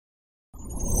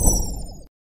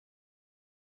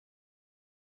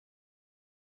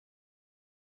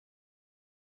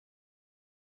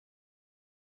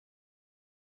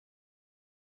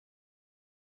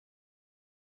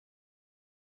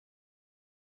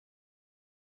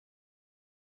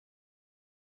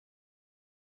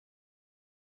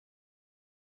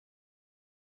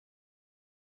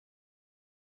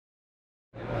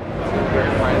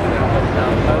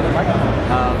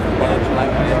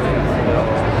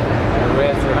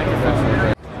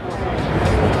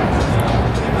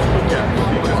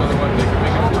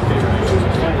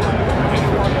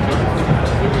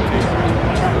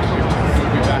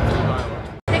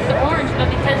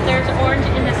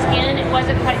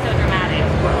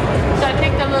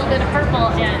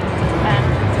purple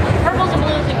and purples and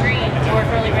blues and greens work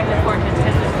really great with portraits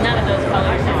because there's none of those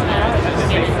colors in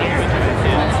here.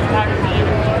 Photography.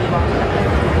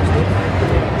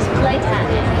 Display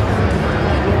pattern.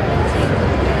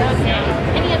 Okay.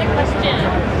 Any other questions?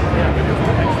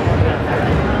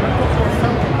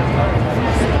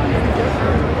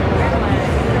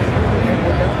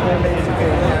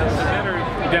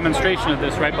 Demonstration of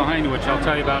this right behind you, which I'll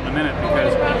tell you about in a minute,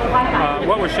 because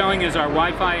what we're showing is our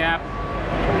Wi-Fi app,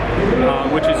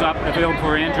 which is available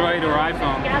for Android or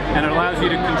iPhone, and it allows you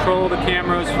to control the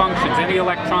camera's functions. Any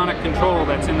electronic control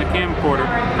that's in the camcorder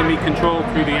can be controlled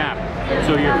through the app.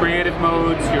 So your creative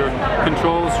modes, your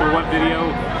controls for what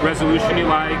video resolution you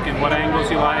like and what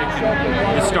angles you like,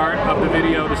 and the start of the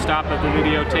video, the stop of the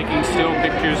video, taking still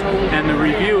pictures, and the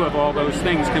review of all those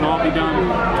things can all be done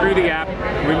through the app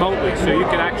remotely. So you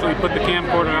could actually put the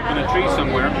camcorder up in a tree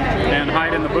somewhere and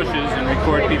hide in the bushes and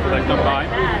record people that come by.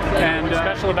 And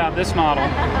special about this model,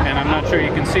 and I'm not sure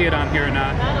you can see it on here or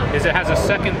not, is it has a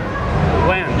second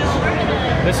lens.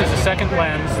 This is a second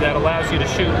lens that allows you to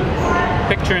shoot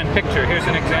picture in picture. Here's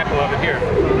an example of it here.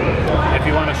 If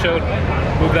you want to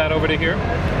move that over to here.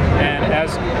 And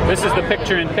as this is the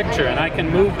picture in picture, and I can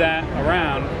move that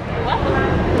around,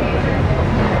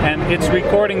 and it's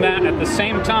recording that at the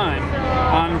same time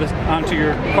onto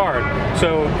your card.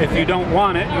 So if you don't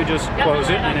want it, you just close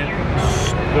it and it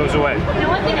goes away.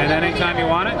 And anytime you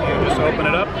want it, you just open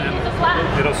it up and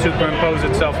it'll superimpose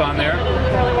itself on there.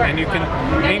 And you can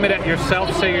aim it at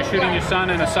yourself. Say you're shooting your son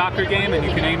in a soccer game, and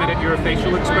you can aim it at your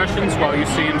facial expressions while you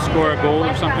see him score a goal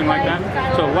or something like that.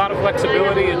 So a lot of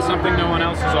flexibility. It's something no one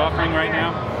else is offering right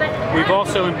now. We've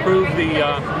also improved the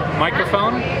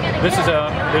microphone. There's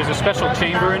a special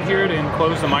chamber in here to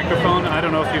enclose the microphone. I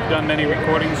don't know if you've done many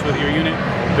recordings with your unit.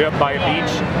 They're up by a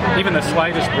beach. Even the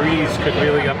slightest breeze could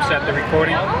really upset the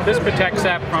recording. This protects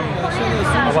that from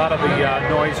a lot of the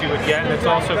noise you would get. It's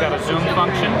also got a zoom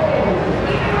function.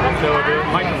 So the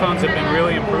microphones have been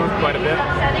really improved quite a bit.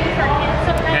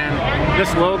 And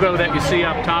this logo that you see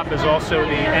up top is also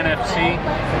the NFC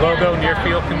logo, Near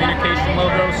Field Communication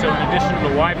logo. So in addition to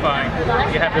the Wi-Fi,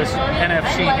 you have this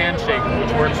NFC handshake,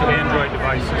 which works with Android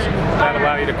devices that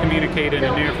allow you to communicate in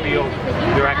a near field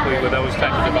directly with those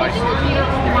types of devices.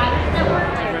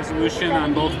 Resolution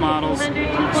on both models, so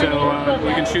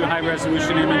we can shoot high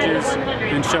resolution images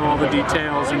and show all the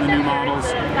details in the new models.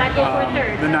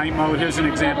 The night mode, here's an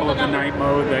example of the night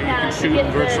mode that you can shoot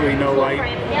in virtually no light.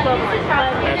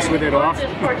 That's with it off.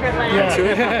 Yeah.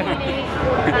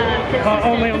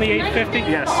 Only on the 850?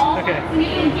 Yes. Okay.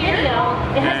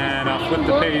 And I'll flip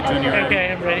the page when you're ready.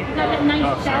 Okay, I'm ready.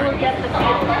 Oh, sorry.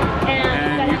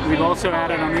 And we've also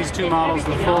added on these two models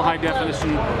the full high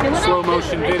definition slow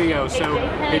motion video, so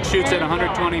it shoots at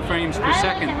 120 frames per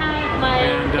second,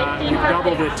 and we've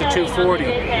doubled it to 240,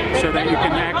 so that you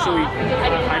can actually,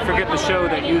 I forget the show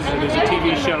that uses it, there's a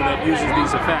TV show that uses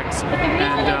these effects,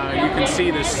 and you can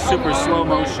see this super slow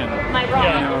motion,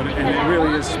 and it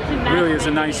really is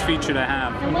a nice feature to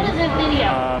have.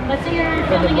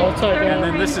 And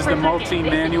then this is the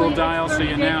multi-manual dial, so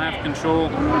you now have control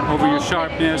over your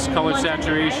sharpness, color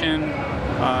saturation,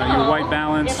 your white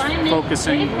balance,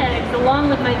 focusing. Along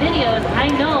with my videos, I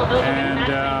know those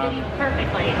are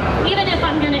perfectly. Even if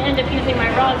I'm going to end up using my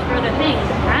RAWs for other things,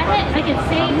 I can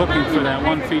save. I'm looking for that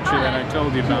one feature that I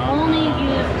told you about. Only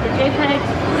use the JPEGs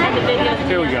and the videos.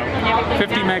 Here we go.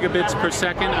 50 megabits per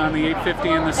second on the 850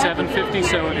 and the 750,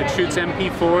 so it shoots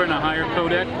MP4 in a higher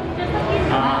codec,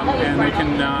 and they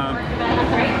can.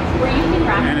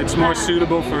 And it's more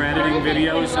suitable for editing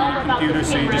videos on a computer,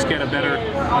 so you just get a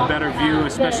better view,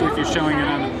 especially if you're showing it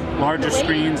on larger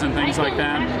screens and things like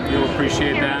that. You'll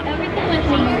appreciate that.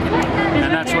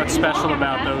 And that's what's special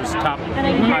about those top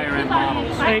higher end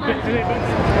models. They can,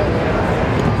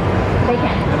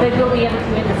 but you'll be able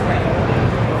to in the spring.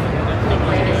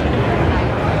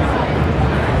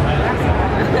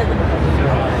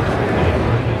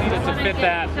 Fit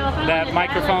that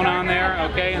microphone on there,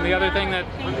 okay? And the other thing that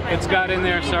it's got in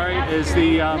there, sorry, is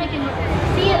the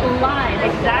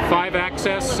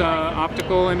 5-axis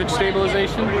optical image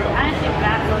stabilization.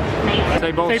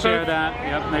 They both share that.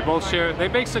 Yep, they both share. They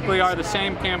basically are the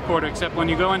same camcorder, except when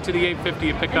you go into the 850,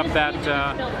 you pick up that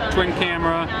twin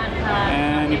camera,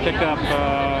 and you pick up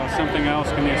something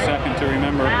else. Give me a second to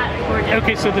remember.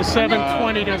 Okay, so the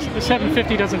 720 the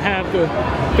 750 doesn't have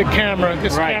the camera.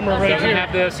 This camera right doesn't here.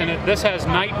 have this, and this has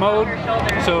night mode,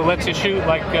 so it lets you shoot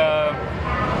like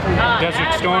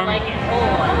Desert Storm, like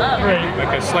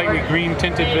a slightly green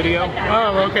tinted video.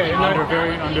 Oh, okay.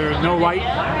 Under no light.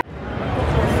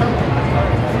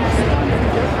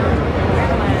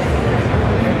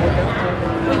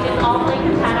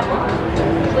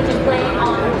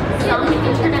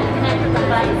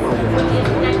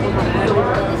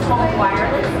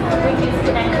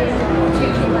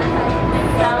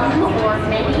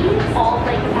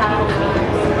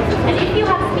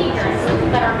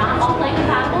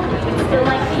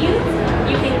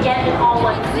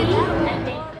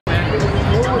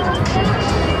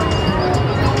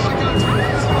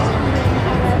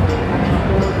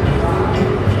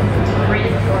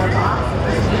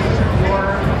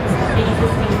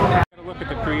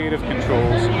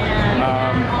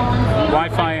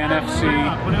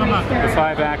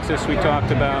 axis we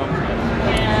talked about,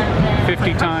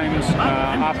 50 times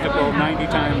optical, 90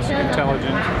 times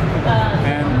intelligent.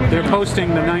 And they're posting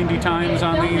the 90 times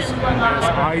on these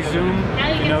as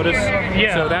iZoom, you notice?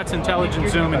 Yeah. So that's intelligent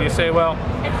zoom, and you say, well,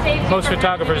 most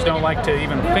photographers don't like to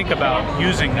even think about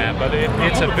using that, but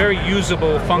it's a very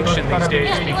usable function these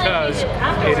days because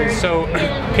it is so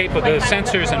capable. The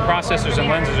sensors and processors and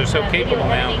lenses are so capable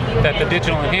now that the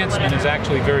digital enhancement is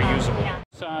actually very usable.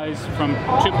 Size from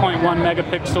 2.1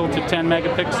 megapixel to 10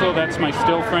 megapixel, that's my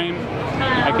still frame.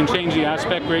 I can change the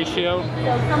aspect ratio.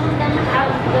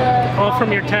 All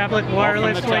from your tablet wirelessly?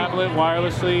 All from the tablet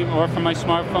wirelessly or from my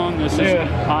smartphone. This is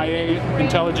IA,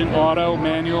 intelligent auto,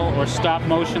 manual, or stop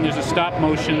motion. There's a stop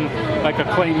motion, like a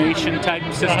claymation type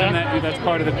system that's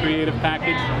part of the creative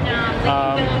package.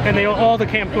 And all the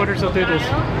camcorders will do this?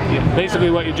 Yeah, basically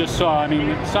what you just saw. I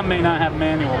mean, some may not have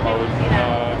manual mode.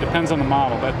 Depends on the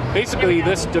model. But basically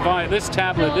this device, this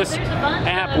tablet, this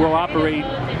app will operate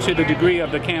to the degree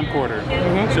of the camcorder.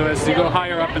 So as you go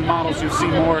higher up in models, you'll see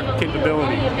more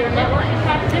capability.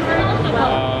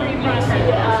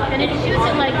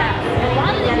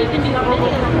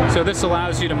 So this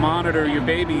allows you to monitor your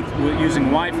baby using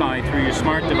Wi-Fi through your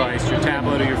smart device, your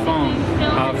tablet or your phone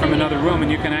from another room,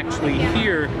 and you can actually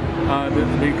hear,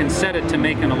 you can set it to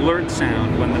make an alert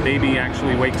sound when the baby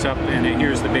actually wakes up and it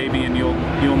hears the baby, and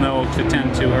you'll know to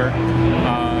tend to her.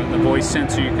 The voice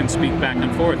sensor, you can speak back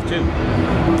and forth too.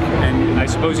 And I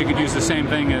suppose you could use the same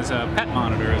thing as a pet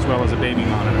monitor as well as a baby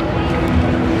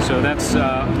monitor. So that's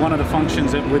one of the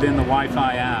functions within the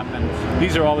Wi-Fi app. And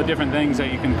these are all the different things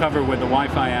that you can cover with the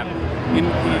Wi-Fi app.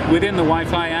 Within the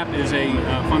Wi-Fi app is a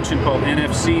function called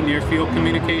NFC, Near Field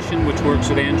Communication, which works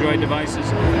with Android devices.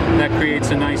 That creates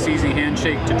a nice easy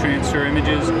handshake to transfer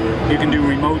images. You can do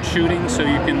remote shooting, so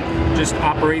you can just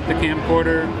operate the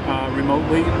camcorder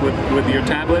remotely with your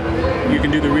tablet. You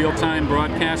can do the real-time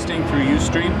broadcasting through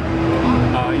Ustream.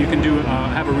 You can do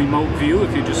have a remote view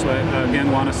if you just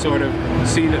again want to sort of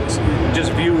see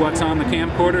just view what's on the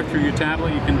camcorder through your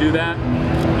tablet. You can do that.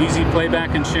 Easy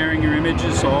playback and sharing your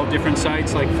images, so all different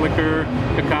sites like Flickr,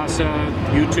 Picasa,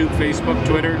 YouTube, Facebook,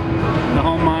 Twitter. The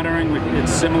home monitoring,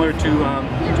 it's similar to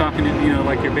talking to,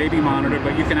 like your baby monitor,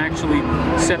 but you can actually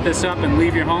set this up and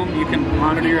leave your home. You can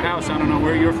monitor your house. I don't know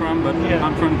where you're from, but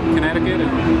I'm from Connecticut,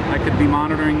 and I could be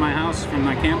monitoring my house from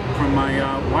my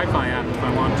Wi-Fi app if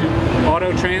I want to.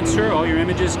 Auto transfer, all your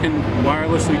images can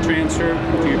wirelessly transfer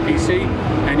to your PC,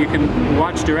 and you can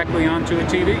watch directly onto a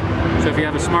TV. So if you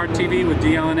have a smart TV with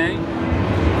DLNA,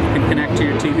 you can connect to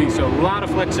your TV. So a lot of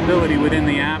flexibility within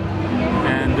the app,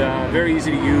 and very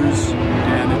easy to use,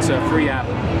 and it's a free app.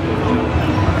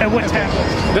 And what's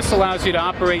happening? This allows you to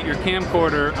operate your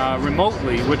camcorder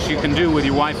remotely, which you can do with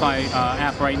your Wi-Fi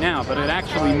app right now, but it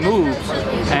actually moves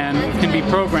and can be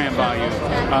programmed by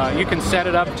you. You can set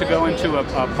it up to go into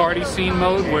a party scene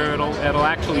mode where it'll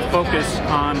actually focus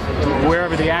on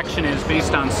wherever the action is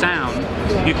based on sound.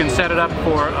 You can set it up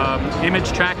for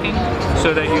image tracking,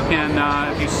 so that you can,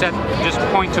 if you just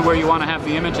point to where you want to have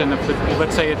the image, and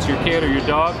let's say it's your kid or your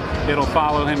dog, it'll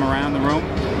follow him around the room.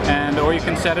 Or you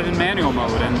can set it in manual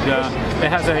mode, and it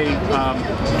has a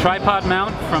tripod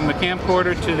mount from the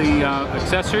camcorder to the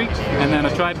accessory, and then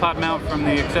a tripod mount from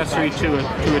the accessory to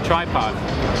a tripod.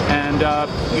 And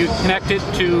you connect it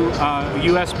to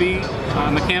USB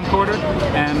on the camcorder,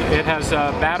 and it has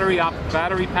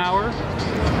battery power,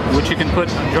 which you can put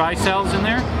dry cells in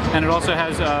there, and it also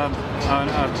has an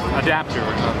adapter,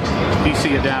 a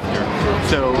DC adapter.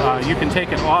 So you can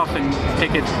take it off and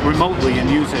take it remotely and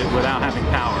use it without having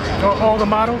power. All the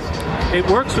models? It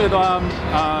works with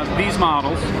these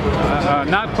models,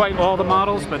 not quite all the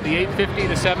models, but the 850,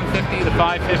 the 750, the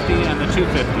 550, and the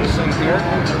 250.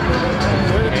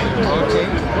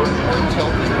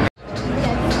 Okay.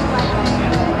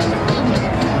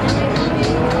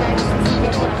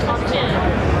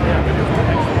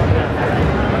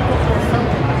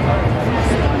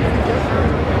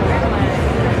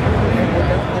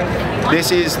 This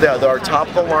is our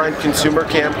top-of-the-line consumer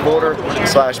camcorder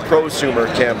 / prosumer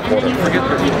camcorder.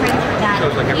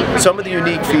 Some of the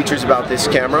unique features about this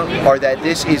camera are that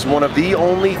this is one of the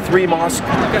only 3 MOS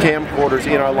camcorders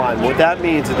in our line. What that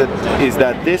means is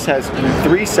that this has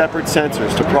 3 separate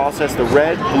sensors to process the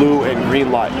red, blue, and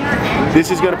green light.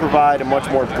 This is going to provide a much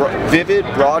more vivid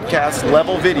broadcast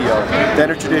level video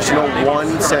than a traditional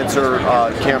 1-sensor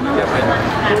camcorder.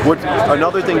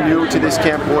 Another thing new to this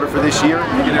camcorder for this year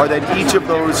are that each of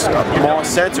those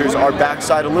MOS sensors are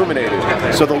backside illuminated.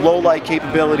 So the low light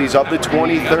capabilities of the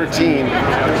 2013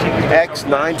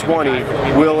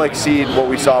 X920 will exceed what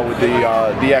we saw with the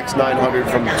X900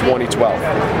 from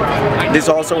 2012. This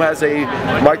also has a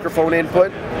microphone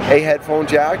input, a headphone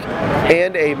jack,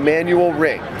 and a manual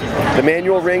ring. The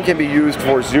manual ring can be used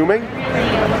for zooming,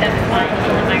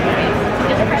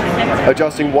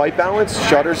 adjusting white balance,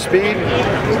 shutter speed,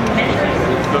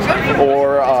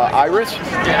 or iris.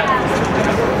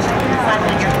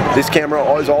 This camera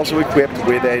is also equipped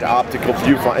with an optical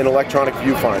viewfinder, an electronic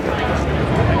viewfinder.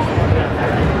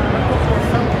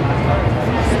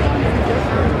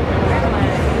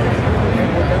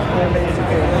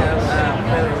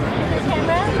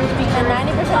 And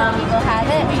 90% of people have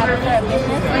it for a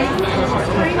business reason.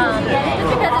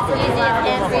 Just because it's easy, it's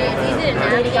hands-free, it's easy to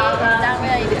navigate, it's not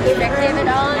really restrictive at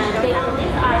all.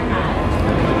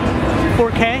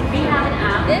 4K?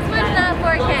 This one's not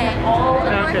 4K.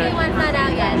 The 4K one's not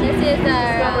out yet. This is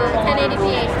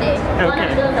 1080p HD.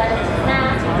 Okay.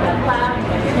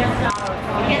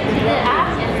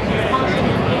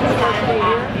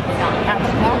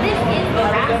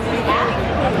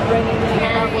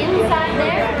 And inside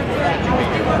there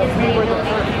is the ability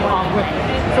to call play.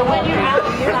 So when you're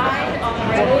outside on the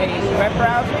road, web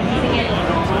browser,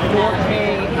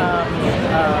 4K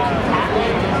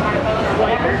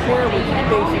whatever, here, which is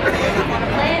basically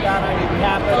got on your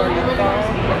tablet or your phone,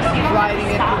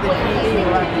 sliding it to the TV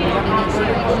or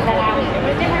on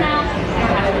the different apps.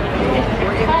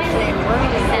 we're in the same room,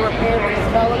 we're a pair of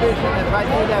television. If I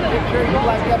do that picture, you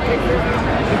like that picture,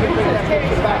 you can bring that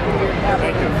picture back into your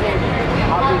tablet and save it.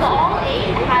 All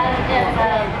 8 has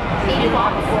 80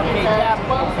 watts. It's a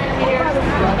 12